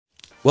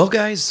Well,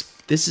 guys,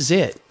 this is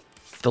it.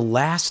 The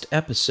last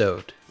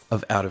episode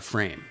of Out of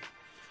Frame.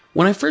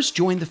 When I first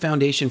joined the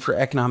Foundation for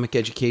Economic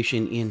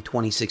Education in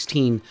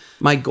 2016,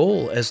 my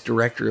goal as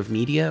director of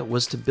media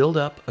was to build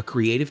up a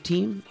creative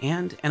team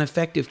and an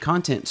effective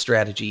content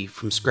strategy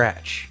from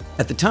scratch.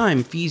 At the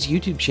time, FEE's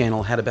YouTube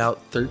channel had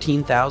about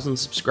 13,000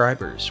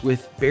 subscribers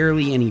with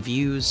barely any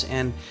views,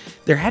 and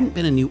there hadn't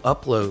been a new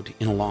upload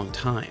in a long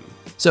time.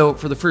 So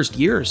for the first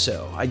year or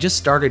so, I just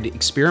started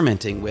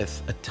experimenting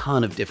with a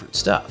ton of different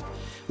stuff.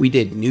 We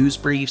did news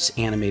briefs,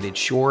 animated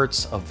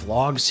shorts, a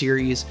vlog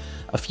series,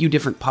 a few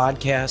different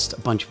podcasts,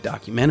 a bunch of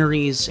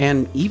documentaries,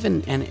 and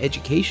even an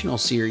educational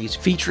series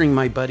featuring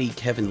my buddy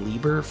Kevin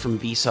Lieber from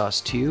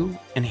Vsauce 2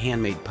 and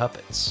Handmade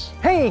Puppets.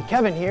 Hey,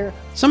 Kevin here.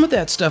 Some of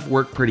that stuff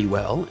worked pretty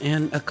well,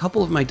 and a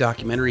couple of my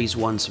documentaries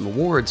won some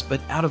awards,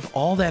 but out of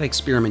all that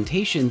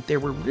experimentation,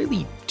 there were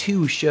really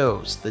two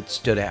shows that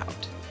stood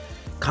out.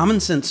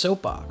 Common Sense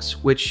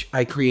Soapbox, which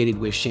I created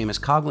with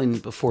Seamus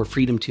Coughlin before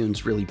Freedom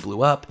Tunes really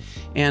blew up,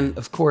 and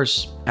of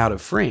course, Out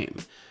of Frame,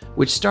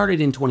 which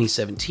started in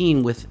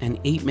 2017 with an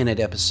 8-minute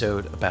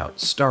episode about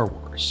Star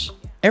Wars.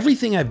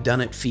 Everything I've done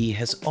at FEE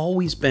has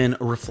always been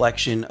a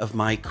reflection of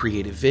my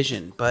creative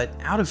vision, but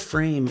Out of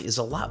Frame is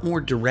a lot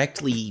more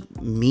directly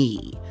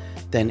me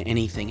than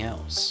anything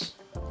else.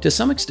 To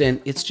some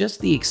extent, it's just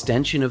the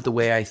extension of the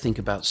way I think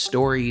about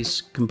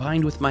stories,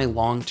 combined with my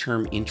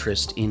long-term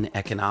interest in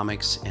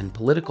economics and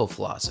political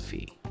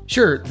philosophy.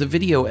 Sure, the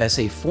video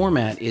essay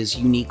format is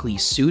uniquely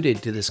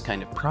suited to this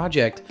kind of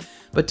project,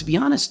 but to be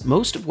honest,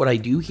 most of what I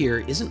do here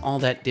isn't all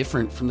that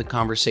different from the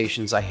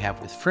conversations I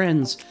have with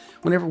friends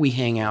whenever we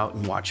hang out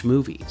and watch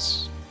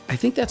movies. I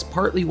think that's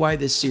partly why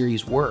this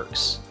series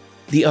works.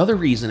 The other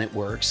reason it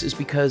works is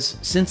because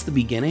since the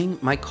beginning,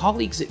 my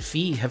colleagues at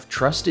FEE have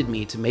trusted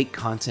me to make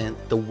content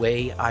the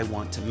way I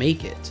want to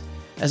make it.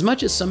 As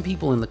much as some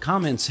people in the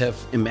comments have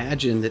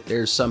imagined that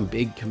there's some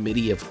big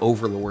committee of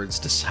overlords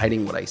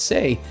deciding what I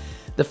say,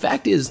 the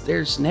fact is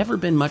there's never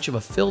been much of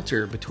a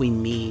filter between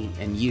me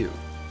and you.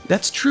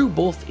 That's true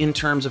both in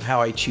terms of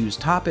how I choose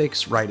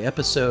topics, write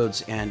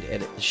episodes, and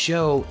edit the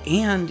show,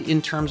 and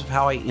in terms of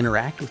how I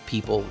interact with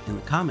people in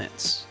the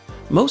comments.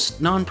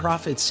 Most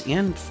nonprofits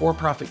and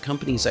for-profit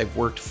companies I've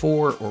worked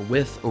for or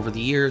with over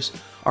the years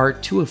are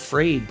too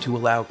afraid to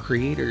allow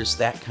creators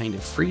that kind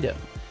of freedom,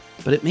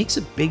 but it makes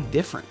a big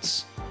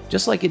difference,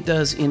 just like it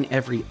does in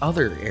every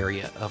other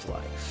area of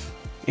life.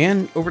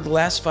 And over the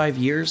last 5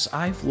 years,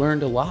 I've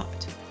learned a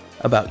lot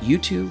about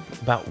YouTube,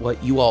 about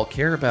what you all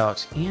care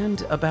about,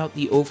 and about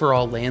the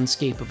overall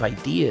landscape of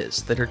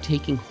ideas that are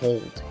taking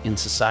hold in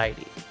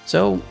society.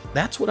 So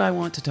that's what I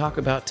want to talk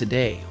about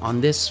today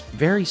on this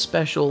very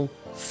special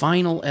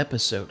final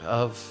episode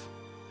of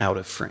Out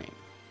of Frame.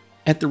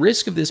 At the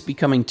risk of this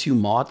becoming too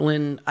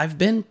maudlin, I've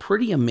been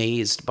pretty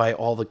amazed by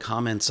all the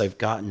comments I've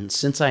gotten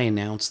since I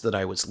announced that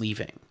I was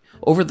leaving.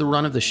 Over the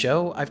run of the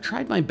show, I've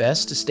tried my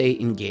best to stay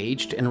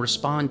engaged and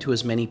respond to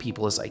as many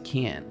people as I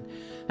can.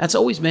 That's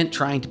always meant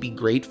trying to be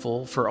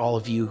grateful for all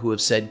of you who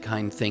have said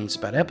kind things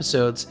about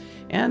episodes,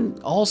 and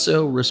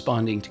also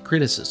responding to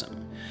criticism.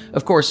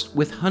 Of course,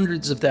 with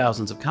hundreds of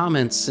thousands of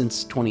comments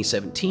since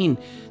 2017,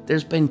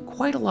 there's been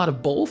quite a lot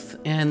of both,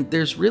 and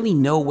there's really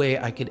no way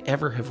I could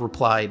ever have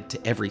replied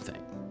to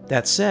everything.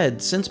 That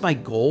said, since my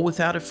goal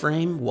with Out of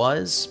Frame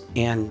was,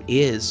 and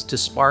is, to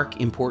spark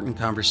important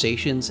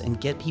conversations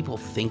and get people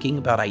thinking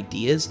about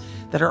ideas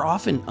that are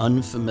often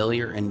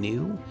unfamiliar and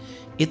new,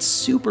 it's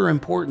super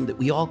important that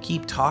we all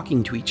keep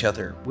talking to each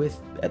other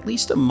with at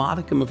least a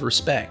modicum of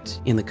respect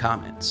in the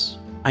comments.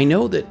 I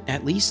know that,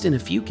 at least in a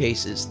few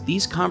cases,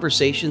 these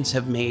conversations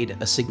have made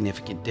a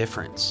significant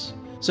difference.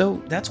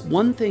 So that's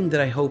one thing that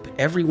I hope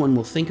everyone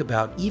will think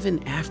about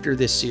even after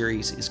this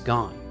series is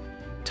gone.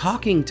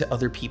 Talking to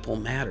other people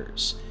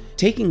matters.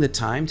 Taking the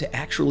time to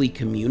actually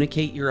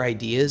communicate your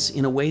ideas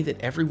in a way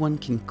that everyone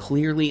can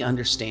clearly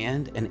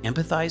understand and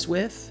empathize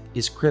with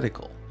is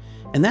critical.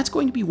 And that's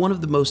going to be one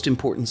of the most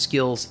important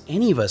skills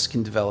any of us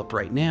can develop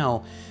right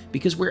now,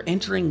 because we're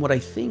entering what I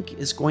think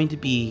is going to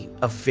be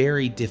a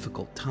very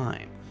difficult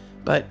time.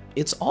 But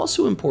it's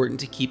also important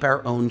to keep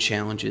our own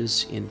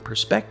challenges in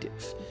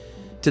perspective.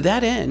 To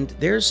that end,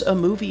 there's a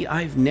movie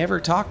I've never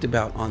talked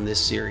about on this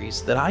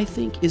series that I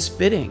think is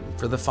fitting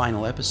for the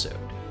final episode.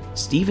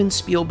 Steven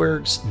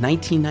Spielberg's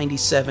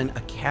 1997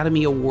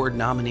 Academy Award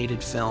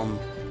nominated film,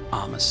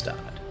 Amistad.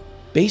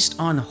 Based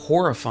on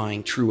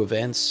horrifying true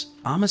events,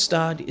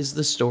 Amistad is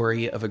the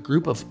story of a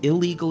group of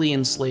illegally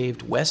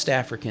enslaved West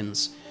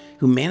Africans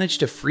who managed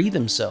to free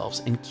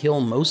themselves and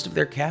kill most of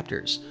their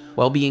captors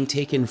while being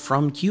taken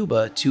from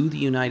Cuba to the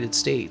United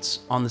States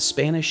on the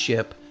Spanish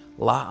ship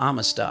La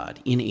Amistad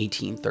in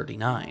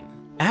 1839.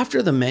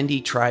 After the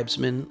Mendi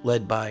tribesmen,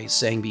 led by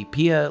Sangbi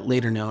Pia,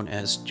 later known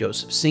as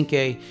Joseph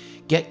Cinque,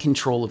 get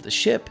control of the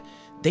ship,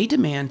 they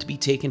demand to be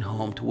taken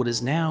home to what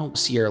is now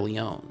Sierra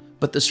Leone.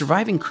 But the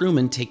surviving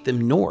crewmen take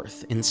them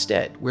north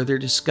instead, where they're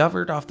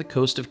discovered off the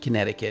coast of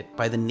Connecticut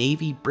by the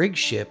Navy brig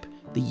ship,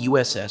 the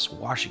USS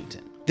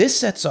Washington. This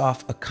sets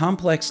off a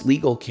complex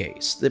legal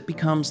case that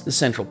becomes the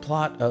central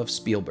plot of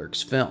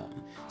Spielberg's film.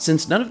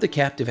 Since none of the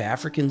captive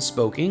Africans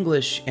spoke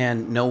English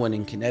and no one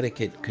in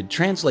Connecticut could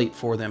translate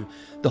for them,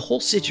 the whole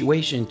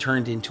situation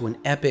turned into an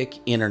epic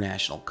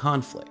international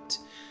conflict.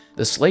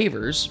 The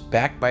slavers,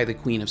 backed by the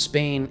Queen of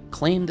Spain,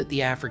 claimed that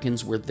the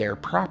Africans were their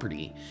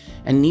property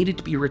and needed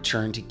to be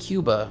returned to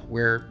Cuba,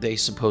 where they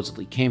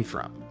supposedly came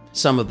from.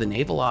 Some of the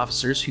naval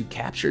officers who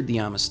captured the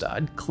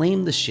Amistad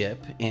claimed the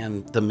ship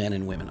and the men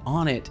and women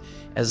on it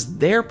as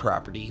their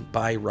property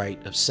by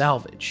right of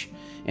salvage.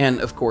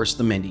 And of course,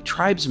 the Mende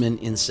tribesmen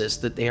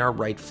insist that they are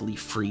rightfully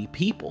free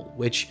people,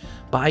 which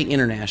by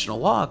international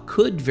law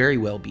could very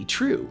well be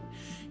true.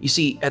 You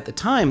see, at the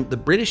time, the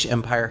British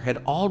Empire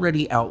had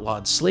already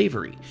outlawed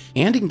slavery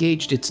and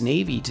engaged its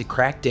navy to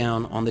crack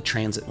down on the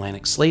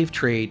transatlantic slave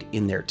trade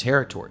in their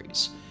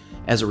territories.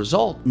 As a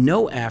result,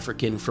 no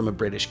African from a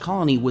British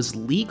colony was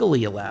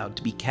legally allowed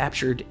to be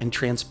captured and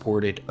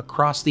transported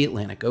across the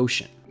Atlantic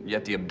Ocean.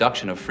 Yet the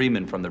abduction of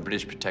freemen from the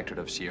British Protectorate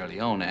of Sierra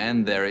Leone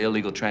and their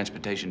illegal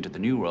transportation to the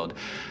New World,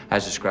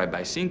 as described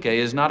by Cinque,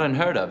 is not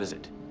unheard of, is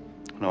it?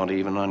 Not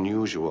even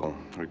unusual,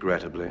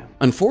 regrettably.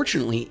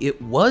 Unfortunately,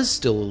 it was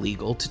still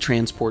illegal to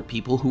transport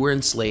people who were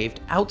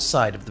enslaved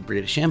outside of the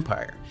British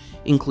Empire,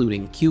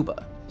 including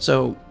Cuba.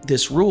 So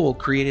this rule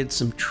created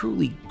some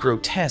truly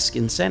grotesque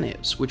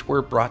incentives, which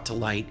were brought to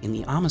light in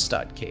the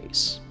Amistad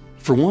case.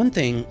 For one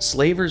thing,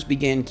 slavers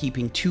began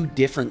keeping two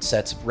different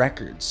sets of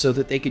records so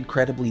that they could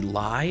credibly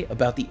lie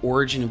about the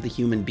origin of the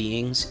human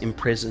beings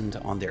imprisoned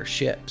on their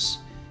ships.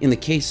 In the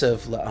case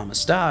of La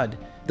Amistad,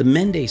 the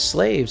Mende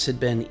slaves had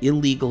been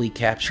illegally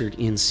captured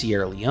in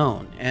Sierra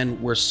Leone and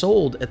were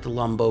sold at the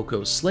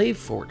Lomboko slave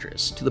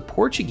fortress to the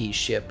Portuguese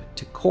ship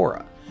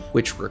Tecora,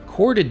 which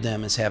recorded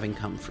them as having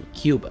come from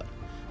Cuba.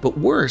 But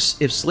worse,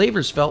 if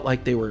slavers felt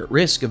like they were at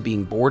risk of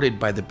being boarded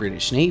by the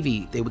British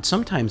Navy, they would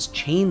sometimes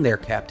chain their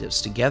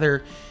captives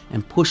together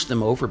and push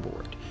them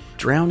overboard,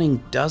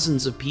 drowning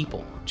dozens of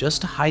people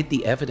just to hide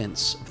the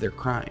evidence of their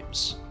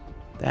crimes.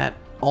 That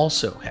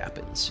also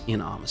happens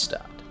in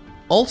Amistad.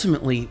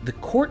 Ultimately, the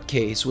court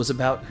case was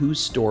about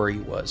whose story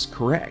was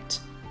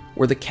correct.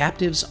 Were the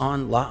captives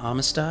on La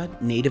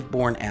Amistad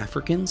native-born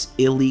Africans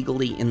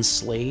illegally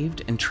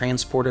enslaved and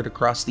transported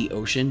across the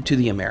ocean to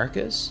the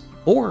Americas?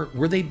 Or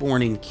were they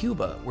born in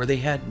Cuba, where they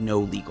had no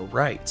legal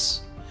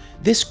rights?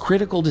 This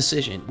critical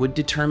decision would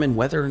determine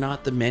whether or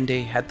not the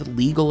Mende had the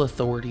legal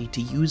authority to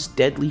use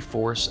deadly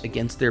force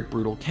against their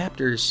brutal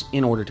captors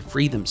in order to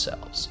free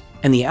themselves.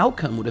 And the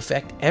outcome would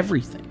affect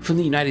everything, from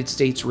the United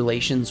States'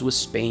 relations with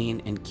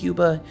Spain and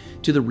Cuba,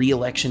 to the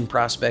re-election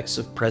prospects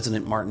of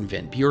President Martin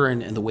Van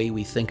Buren and the way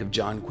we think of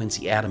John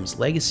Quincy Adams'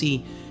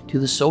 legacy, to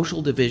the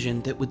social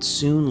division that would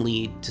soon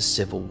lead to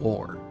civil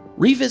war.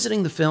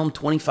 Revisiting the film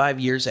 25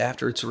 years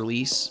after its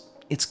release,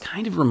 it's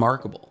kind of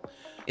remarkable.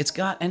 It's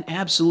got an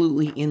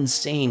absolutely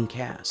insane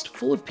cast,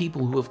 full of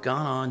people who have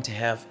gone on to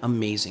have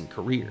amazing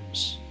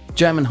careers.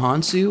 Djimon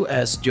Hounsou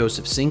as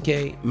Joseph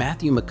Cinque,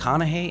 Matthew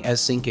McConaughey as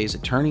Cinque's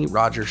attorney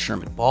Roger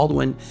Sherman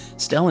Baldwin,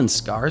 Stellan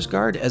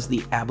Skarsgård as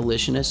the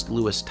abolitionist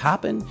Louis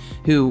Toppin,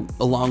 who,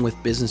 along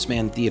with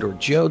businessman Theodore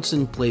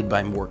Jodson, played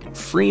by Morgan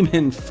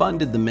Freeman,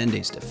 funded the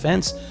Mendes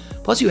defense.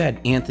 Plus you had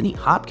Anthony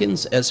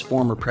Hopkins as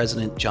former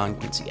President John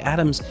Quincy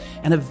Adams,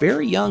 and a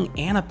very young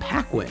Anna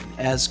Paquin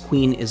as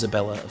Queen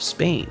Isabella of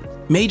Spain.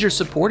 Major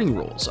supporting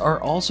roles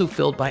are also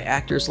filled by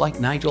actors like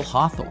Nigel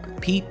Hawthorne,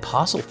 Pete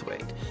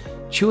Postlethwaite,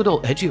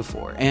 Chiwetel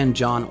Ejiofor, and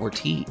John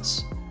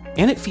Ortiz.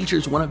 And it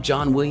features one of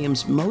John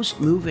Williams' most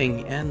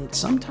moving and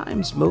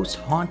sometimes most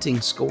haunting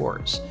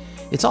scores.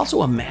 It's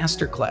also a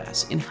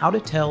masterclass in how to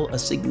tell a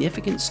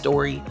significant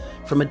story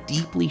from a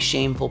deeply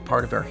shameful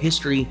part of our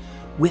history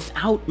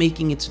without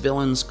making its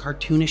villains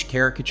cartoonish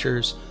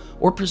caricatures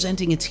or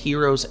presenting its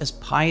heroes as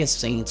pious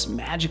saints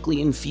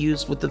magically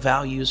infused with the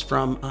values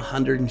from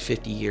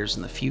 150 years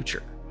in the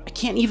future. I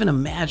can't even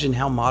imagine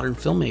how modern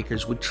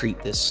filmmakers would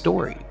treat this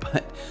story,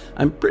 but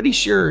I'm pretty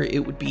sure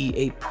it would be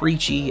a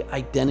preachy,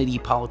 identity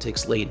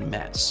politics-laden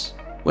mess.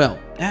 Well,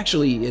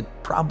 actually, it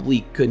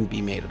probably couldn't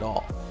be made at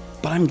all.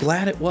 But I'm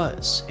glad it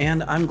was,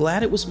 and I'm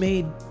glad it was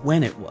made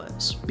when it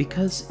was,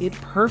 because it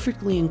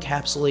perfectly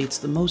encapsulates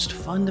the most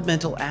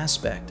fundamental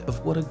aspect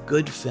of what a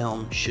good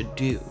film should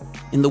do.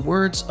 In the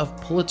words of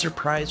Pulitzer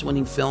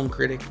Prize-winning film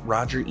critic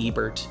Roger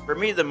Ebert, "For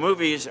me, the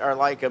movies are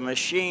like a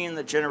machine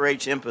that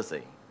generates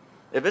empathy.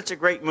 If it's a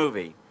great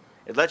movie,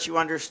 it lets you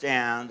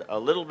understand a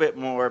little bit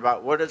more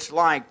about what it's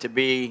like to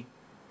be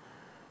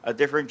a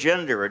different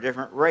gender, a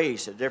different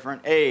race, a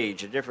different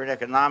age, a different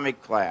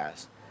economic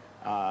class,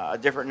 a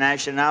different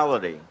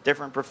nationality,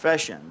 different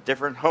profession,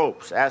 different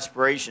hopes,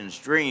 aspirations,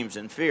 dreams,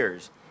 and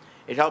fears.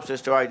 It helps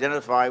us to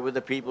identify with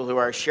the people who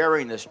are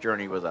sharing this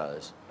journey with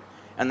us.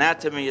 And that,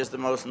 to me, is the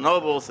most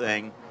noble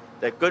thing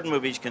that good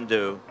movies can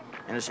do,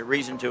 and it's a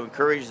reason to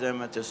encourage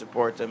them and to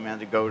support them and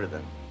to go to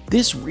them."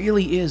 This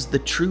really is the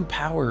true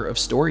power of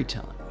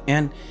storytelling.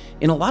 And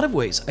in a lot of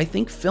ways, I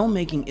think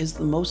filmmaking is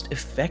the most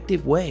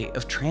effective way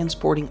of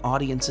transporting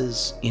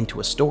audiences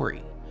into a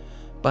story.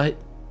 But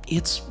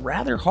it's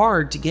rather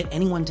hard to get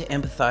anyone to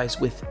empathize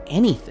with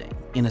anything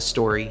in a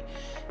story,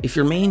 if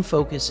your main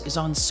focus is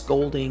on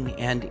scolding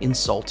and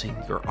insulting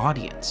your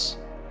audience.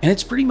 And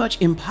it's pretty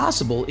much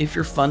impossible if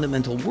your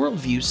fundamental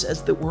worldview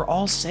says that we're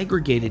all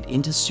segregated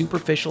into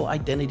superficial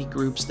identity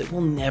groups that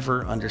will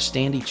never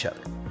understand each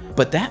other.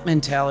 But that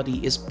mentality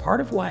is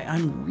part of why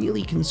I'm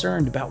really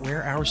concerned about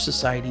where our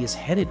society is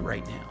headed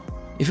right now.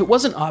 If it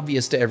wasn't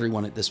obvious to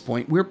everyone at this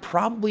point, we're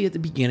probably at the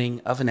beginning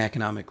of an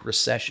economic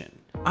recession.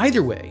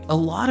 Either way, a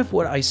lot of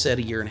what I said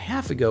a year and a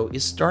half ago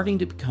is starting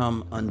to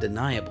become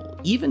undeniable,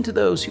 even to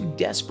those who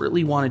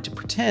desperately wanted to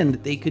pretend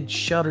that they could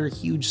shutter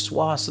huge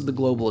swaths of the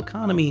global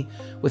economy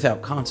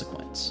without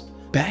consequence.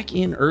 Back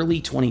in early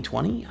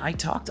 2020, I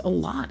talked a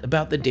lot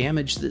about the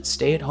damage that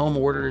stay-at-home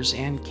orders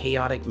and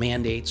chaotic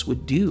mandates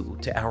would do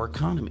to our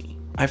economy.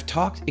 I've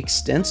talked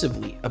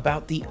extensively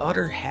about the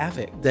utter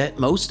havoc that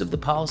most of the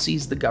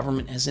policies the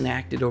government has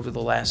enacted over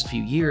the last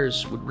few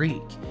years would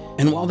wreak.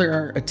 And while there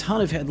are a ton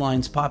of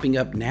headlines popping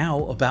up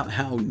now about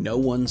how no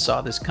one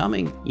saw this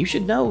coming, you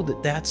should know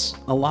that that's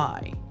a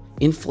lie.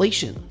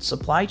 Inflation,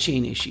 supply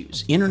chain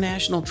issues,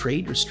 international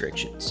trade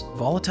restrictions,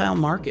 volatile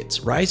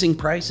markets, rising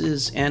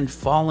prices, and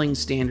falling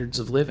standards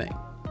of living.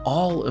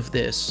 All of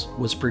this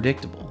was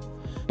predictable.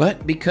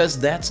 But because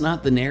that's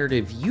not the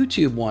narrative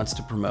YouTube wants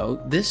to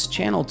promote, this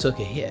channel took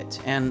a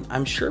hit, and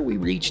I'm sure we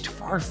reached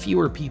far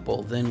fewer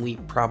people than we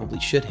probably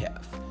should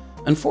have.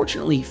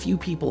 Unfortunately, few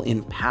people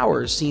in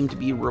power seem to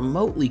be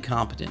remotely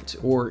competent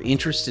or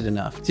interested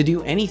enough to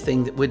do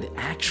anything that would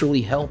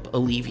actually help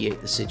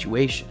alleviate the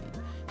situation.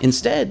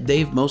 Instead,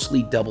 they've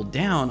mostly doubled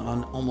down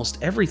on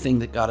almost everything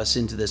that got us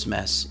into this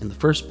mess in the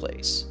first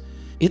place.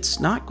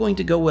 It's not going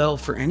to go well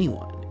for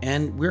anyone,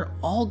 and we're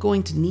all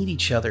going to need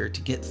each other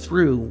to get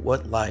through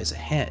what lies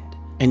ahead.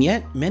 And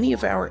yet, many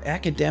of our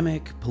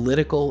academic,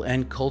 political,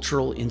 and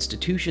cultural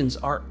institutions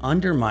are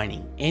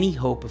undermining any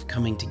hope of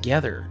coming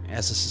together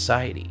as a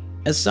society.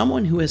 As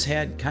someone who has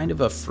had kind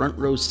of a front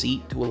row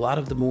seat to a lot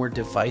of the more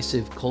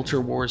divisive culture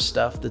wars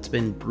stuff that's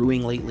been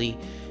brewing lately,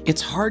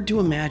 it's hard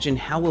to imagine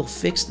how we'll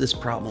fix this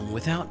problem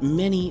without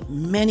many,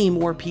 many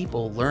more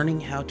people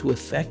learning how to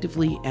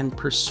effectively and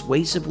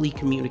persuasively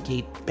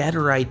communicate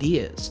better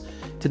ideas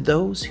to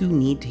those who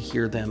need to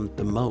hear them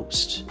the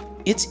most.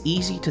 It's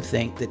easy to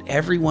think that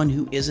everyone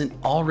who isn't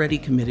already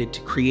committed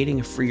to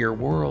creating a freer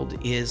world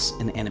is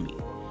an enemy.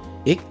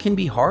 It can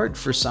be hard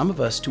for some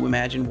of us to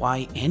imagine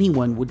why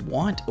anyone would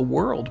want a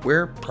world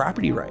where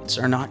property rights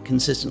are not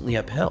consistently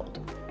upheld,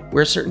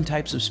 where certain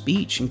types of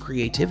speech and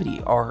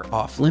creativity are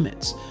off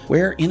limits,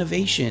 where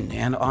innovation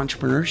and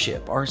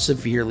entrepreneurship are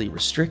severely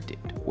restricted,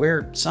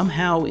 where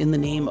somehow in the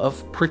name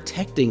of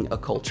protecting a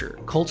culture,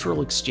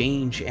 cultural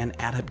exchange and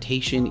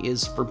adaptation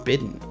is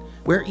forbidden,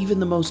 where even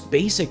the most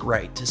basic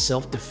right to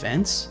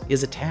self-defense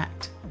is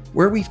attacked,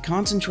 where we've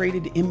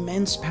concentrated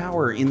immense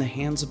power in the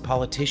hands of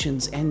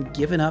politicians and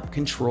given up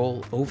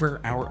control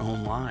over our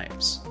own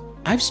lives.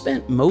 I've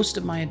spent most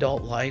of my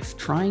adult life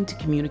trying to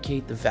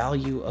communicate the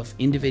value of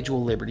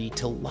individual liberty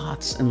to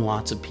lots and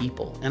lots of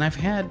people, and I've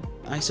had,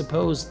 I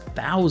suppose,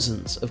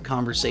 thousands of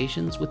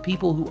conversations with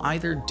people who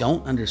either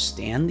don't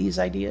understand these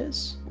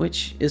ideas,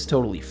 which is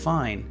totally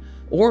fine,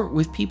 or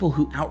with people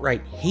who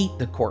outright hate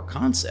the core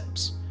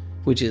concepts,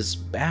 which is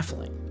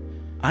baffling.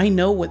 I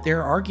know what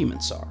their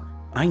arguments are.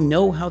 I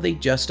know how they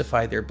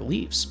justify their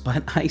beliefs,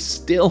 but I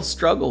still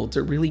struggle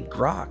to really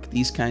grok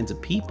these kinds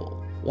of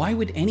people. Why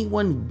would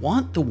anyone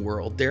want the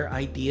world their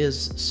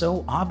ideas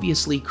so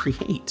obviously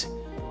create?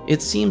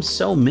 It seems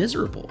so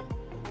miserable.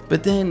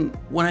 But then,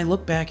 when I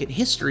look back at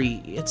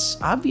history, it's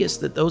obvious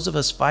that those of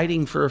us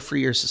fighting for a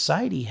freer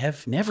society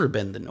have never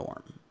been the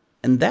norm.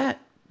 And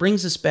that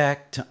brings us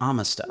back to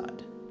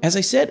Amistad. As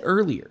I said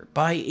earlier,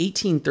 by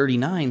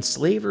 1839,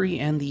 slavery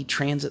and the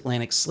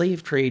transatlantic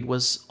slave trade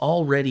was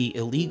already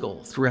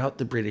illegal throughout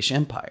the British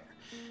Empire,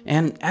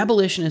 and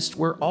abolitionists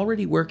were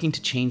already working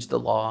to change the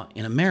law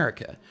in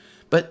America.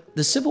 But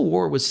the Civil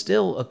War was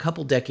still a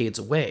couple decades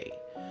away.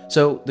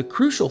 So the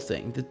crucial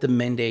thing that the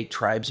Mende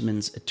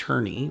tribesmen's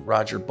attorney,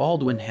 Roger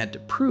Baldwin, had to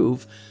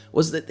prove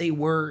was that they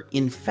were,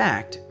 in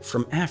fact,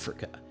 from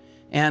Africa,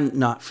 and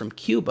not from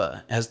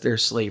Cuba, as their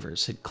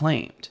slavers had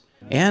claimed.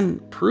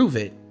 And prove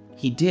it,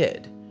 he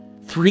did.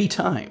 3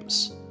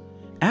 times.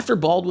 After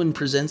Baldwin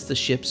presents the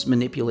ship's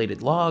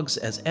manipulated logs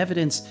as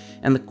evidence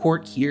and the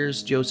court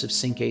hears Joseph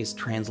Cinque's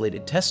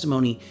translated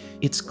testimony,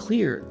 it's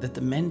clear that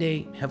the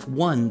Mende have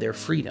won their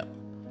freedom.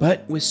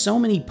 But with so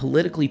many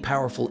politically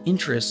powerful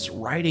interests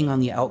riding on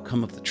the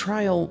outcome of the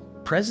trial,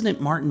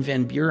 President Martin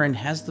Van Buren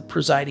has the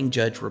presiding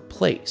judge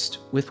replaced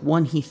with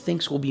one he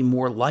thinks will be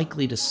more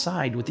likely to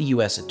side with the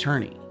U.S.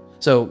 attorney.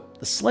 So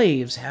the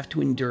slaves have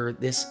to endure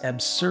this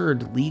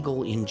absurd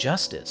legal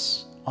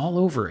injustice all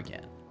over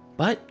again.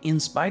 But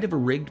in spite of a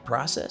rigged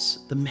process,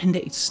 the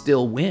Mende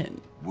still win.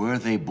 Were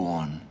they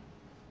born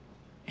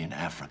in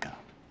Africa?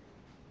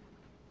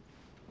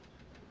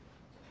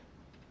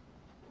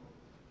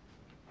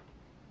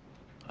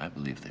 I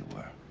believe they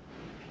were.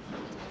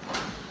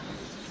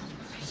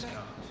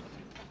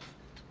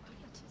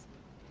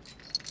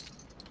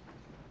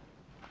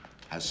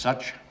 As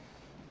such,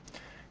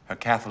 Her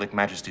Catholic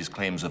Majesty's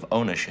claims of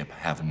ownership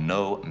have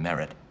no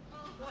merit.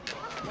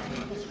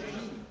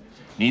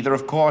 Neither,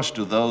 of course,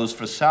 do those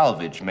for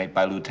salvage made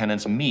by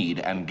Lieutenants Meade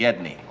and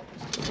Gedney.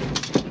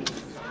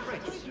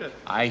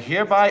 I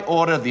hereby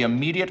order the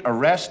immediate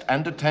arrest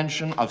and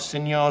detention of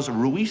Senors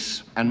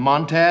Ruiz and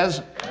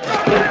Montez. Don't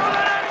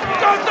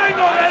they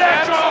know that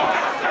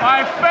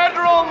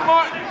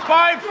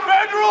By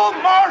federal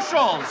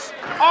marshals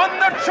on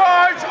the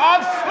charge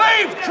of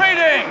slave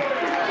trading!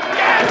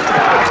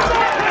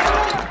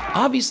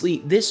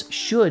 Obviously, this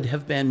should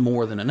have been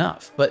more than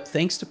enough, but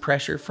thanks to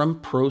pressure from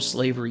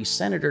pro-slavery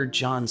Senator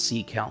John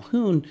C.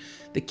 Calhoun,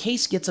 the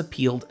case gets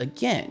appealed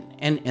again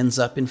and ends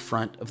up in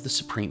front of the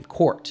Supreme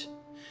Court.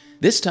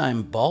 This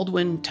time,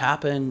 Baldwin,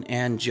 Tappan,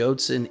 and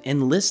Judson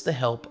enlist the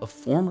help of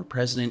former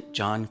President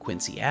John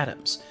Quincy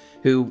Adams,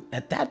 who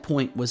at that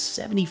point was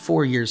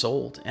 74 years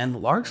old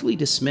and largely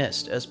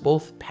dismissed as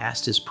both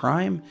past his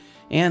prime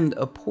and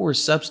a poor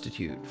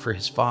substitute for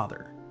his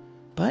father.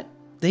 But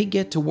they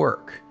get to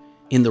work.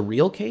 In the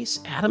real case,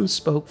 Adams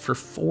spoke for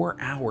 4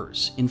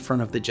 hours in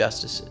front of the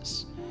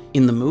justices.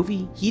 In the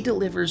movie, he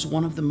delivers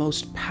one of the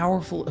most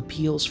powerful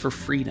appeals for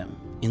freedom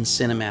in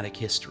cinematic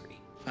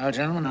history. Well,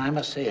 gentlemen, I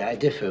must say I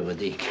differ with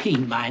the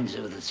keen minds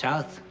of the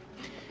South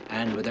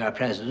and with our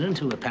president,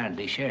 who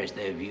apparently shares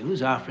their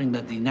views, offering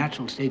that the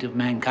natural state of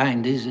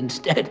mankind is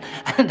instead,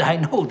 and I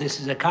know this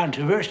is a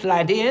controversial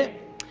idea,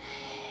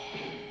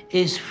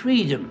 is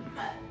freedom.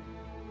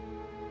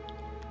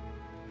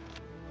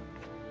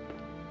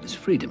 Is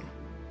freedom.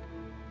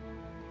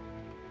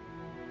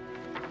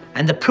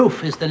 And the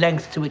proof is the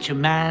length to which a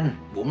man,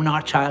 woman, or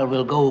child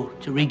will go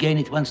to regain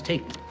it once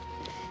taken.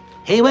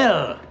 He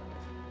will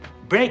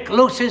break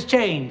loose his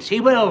chains. He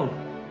will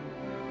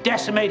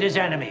decimate his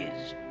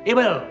enemies. He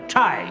will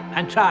try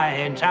and try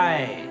and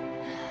try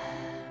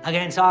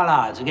against all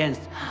odds,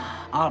 against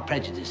all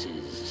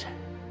prejudices,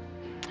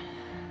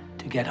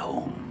 to get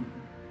home.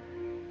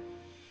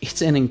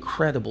 It's an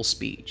incredible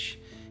speech,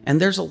 and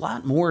there's a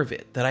lot more of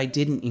it that I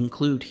didn't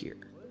include here.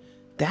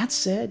 That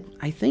said,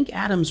 I think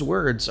Adams'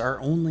 words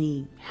are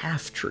only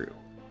half true.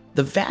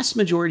 The vast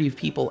majority of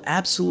people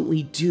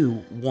absolutely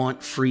do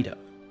want freedom,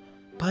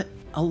 but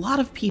a lot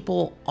of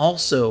people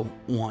also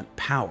want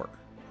power.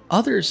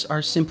 Others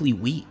are simply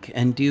weak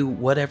and do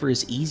whatever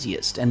is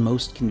easiest and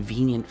most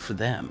convenient for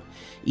them,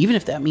 even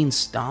if that means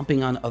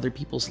stomping on other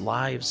people's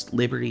lives,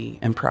 liberty,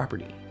 and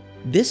property.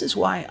 This is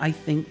why I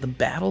think the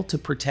battle to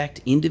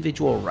protect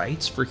individual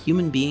rights for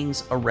human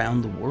beings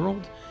around the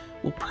world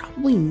will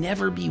probably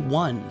never be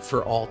won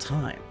for all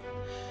time.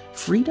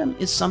 Freedom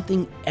is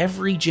something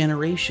every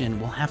generation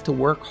will have to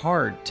work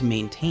hard to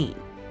maintain.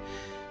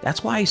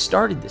 That's why I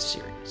started this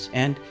series,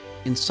 and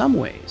in some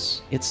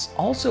ways, it's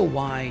also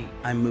why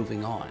I'm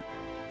moving on.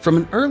 From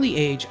an early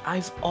age,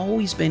 I've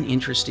always been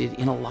interested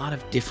in a lot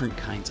of different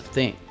kinds of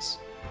things.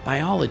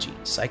 Biology,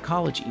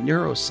 psychology,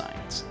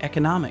 neuroscience,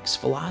 economics,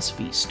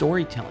 philosophy,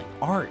 storytelling,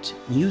 art,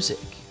 music,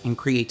 and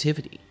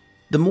creativity.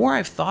 The more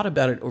I've thought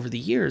about it over the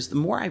years, the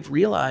more I've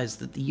realized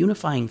that the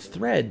unifying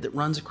thread that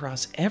runs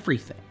across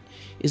everything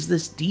is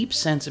this deep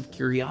sense of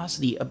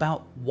curiosity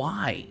about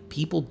why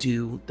people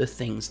do the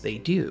things they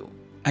do.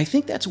 I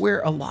think that's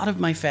where a lot of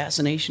my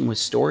fascination with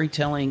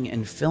storytelling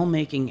and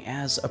filmmaking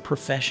as a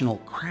professional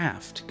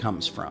craft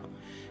comes from.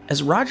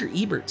 As Roger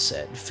Ebert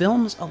said,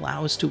 films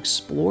allow us to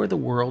explore the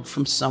world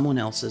from someone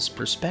else's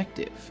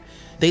perspective.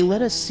 They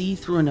let us see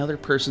through another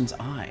person's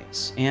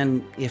eyes,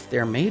 and if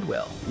they're made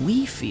well,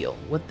 we feel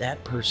what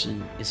that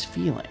person is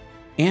feeling.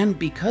 And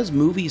because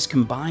movies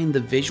combine the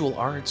visual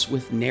arts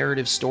with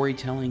narrative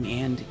storytelling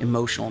and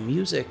emotional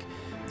music,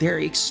 they're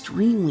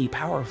extremely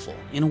powerful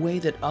in a way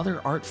that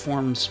other art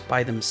forms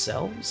by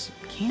themselves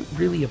can't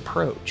really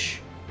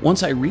approach.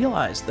 Once I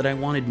realized that I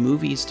wanted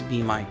movies to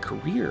be my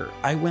career,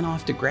 I went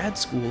off to grad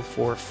school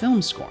for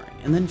film scoring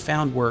and then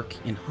found work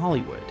in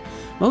Hollywood,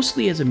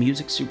 mostly as a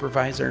music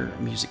supervisor,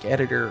 a music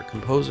editor,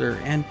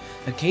 composer, and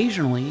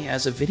occasionally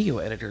as a video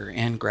editor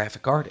and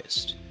graphic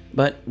artist.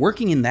 But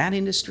working in that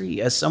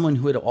industry as someone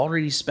who had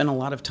already spent a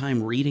lot of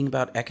time reading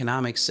about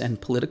economics and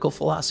political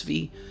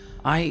philosophy,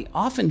 I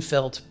often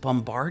felt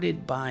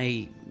bombarded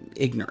by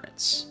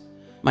ignorance.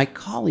 My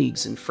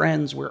colleagues and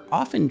friends were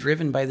often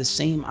driven by the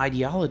same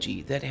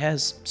ideology that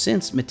has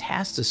since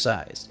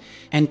metastasized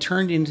and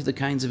turned into the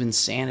kinds of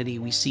insanity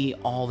we see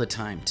all the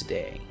time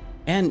today.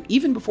 And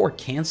even before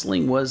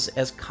canceling was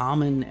as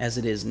common as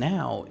it is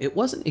now, it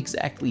wasn't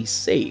exactly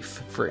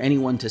safe for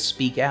anyone to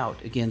speak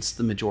out against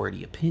the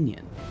majority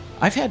opinion.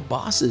 I've had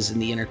bosses in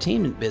the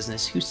entertainment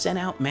business who sent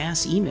out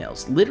mass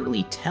emails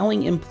literally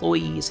telling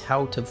employees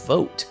how to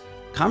vote.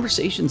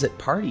 Conversations at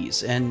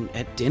parties and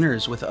at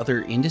dinners with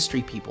other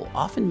industry people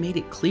often made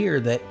it clear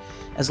that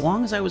as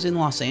long as I was in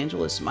Los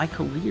Angeles, my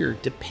career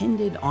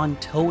depended on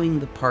towing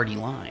the party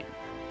line.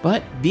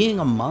 But being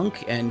a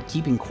monk and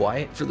keeping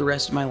quiet for the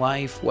rest of my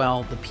life,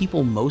 while the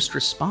people most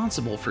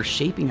responsible for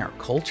shaping our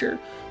culture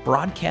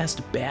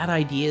broadcast bad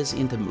ideas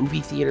into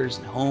movie theaters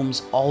and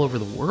homes all over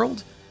the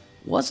world,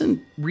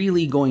 wasn't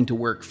really going to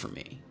work for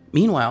me.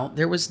 Meanwhile,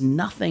 there was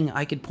nothing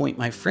I could point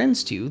my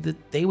friends to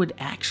that they would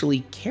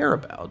actually care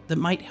about that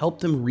might help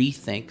them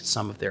rethink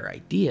some of their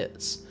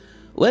ideas.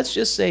 Let's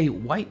just say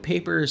white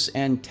papers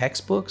and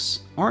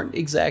textbooks aren't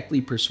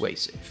exactly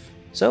persuasive.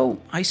 So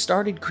I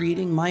started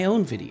creating my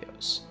own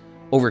videos.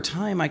 Over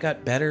time, I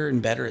got better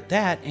and better at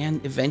that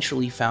and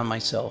eventually found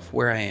myself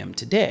where I am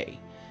today.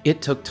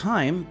 It took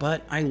time,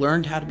 but I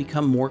learned how to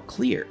become more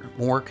clear,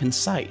 more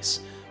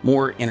concise,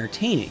 more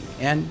entertaining,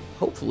 and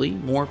hopefully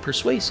more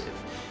persuasive.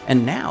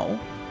 And now,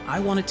 I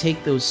want to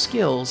take those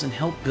skills and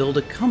help build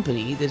a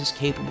company that is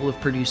capable of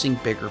producing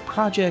bigger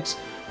projects,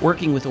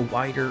 working with a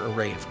wider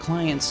array of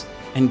clients,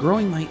 and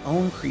growing my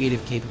own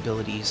creative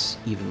capabilities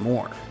even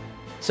more.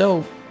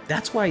 So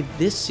that's why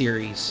this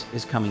series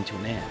is coming to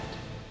an end.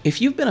 If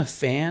you've been a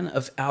fan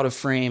of Out of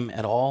Frame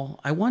at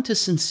all, I want to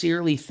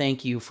sincerely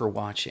thank you for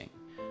watching.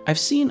 I've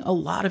seen a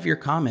lot of your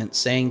comments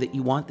saying that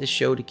you want this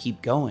show to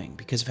keep going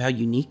because of how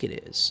unique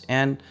it is,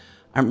 and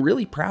I'm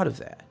really proud of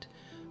that.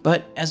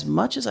 But as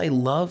much as I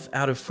love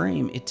Out of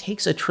Frame, it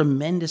takes a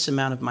tremendous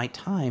amount of my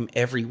time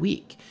every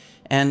week,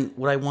 and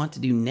what I want to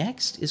do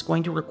next is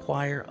going to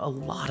require a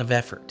lot of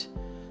effort.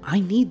 I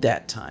need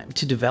that time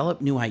to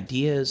develop new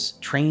ideas,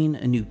 train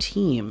a new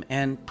team,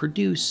 and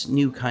produce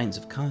new kinds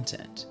of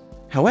content.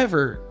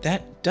 However,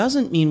 that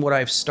doesn't mean what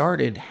I've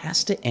started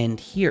has to end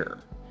here.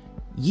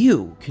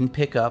 You can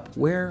pick up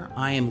where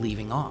I am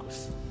leaving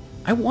off.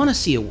 I want to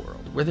see a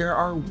world where there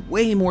are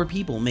way more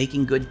people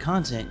making good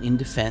content in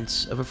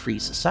defense of a free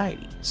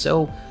society.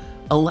 So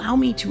allow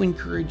me to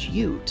encourage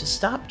you to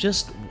stop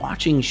just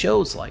watching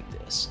shows like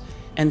this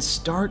and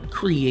start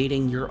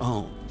creating your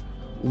own.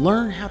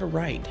 Learn how to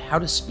write, how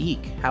to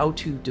speak, how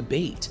to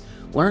debate.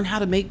 Learn how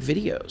to make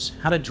videos,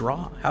 how to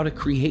draw, how to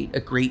create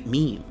a great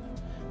meme.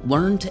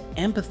 Learn to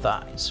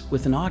empathize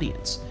with an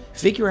audience.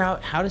 Figure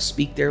out how to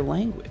speak their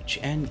language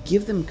and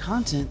give them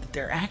content that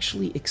they're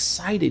actually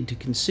excited to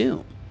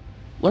consume.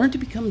 Learn to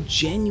become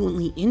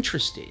genuinely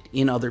interested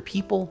in other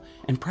people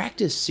and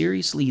practice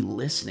seriously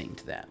listening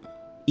to them.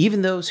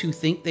 Even those who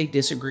think they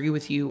disagree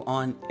with you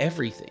on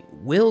everything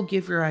will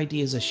give your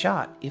ideas a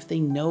shot if they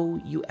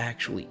know you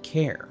actually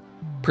care.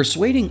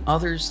 Persuading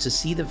others to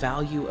see the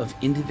value of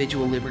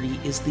individual liberty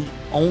is the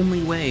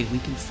only way we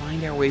can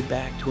find our way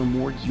back to a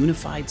more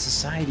unified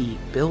society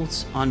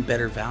built on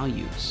better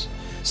values.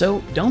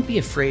 So don't be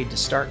afraid to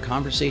start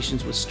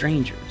conversations with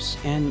strangers,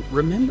 and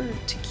remember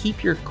to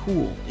keep your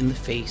cool in the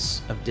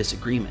face of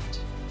disagreement.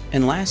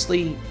 And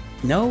lastly,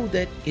 know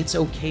that it's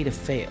okay to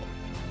fail.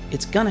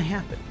 It's gonna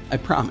happen, I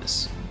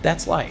promise.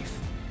 That's life.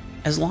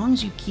 As long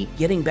as you keep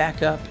getting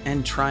back up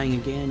and trying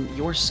again,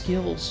 your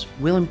skills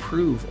will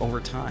improve over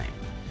time.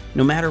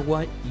 No matter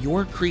what,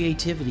 your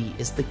creativity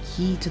is the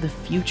key to the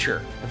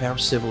future of our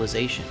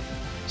civilization.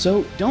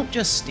 So don't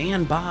just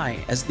stand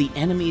by as the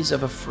enemies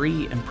of a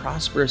free and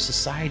prosperous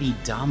society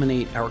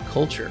dominate our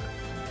culture.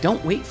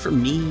 Don't wait for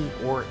me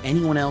or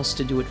anyone else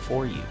to do it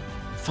for you.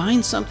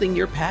 Find something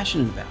you're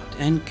passionate about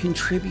and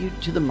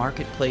contribute to the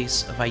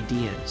marketplace of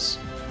ideas.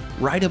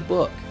 Write a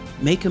book,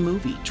 make a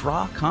movie,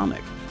 draw a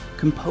comic,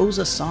 compose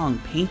a song,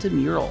 paint a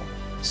mural,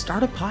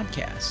 start a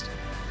podcast.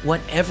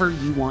 Whatever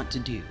you want to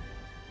do,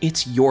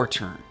 it's your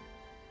turn.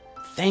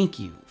 Thank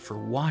you for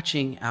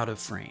watching Out of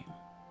Frame,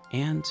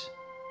 and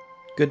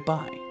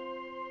goodbye.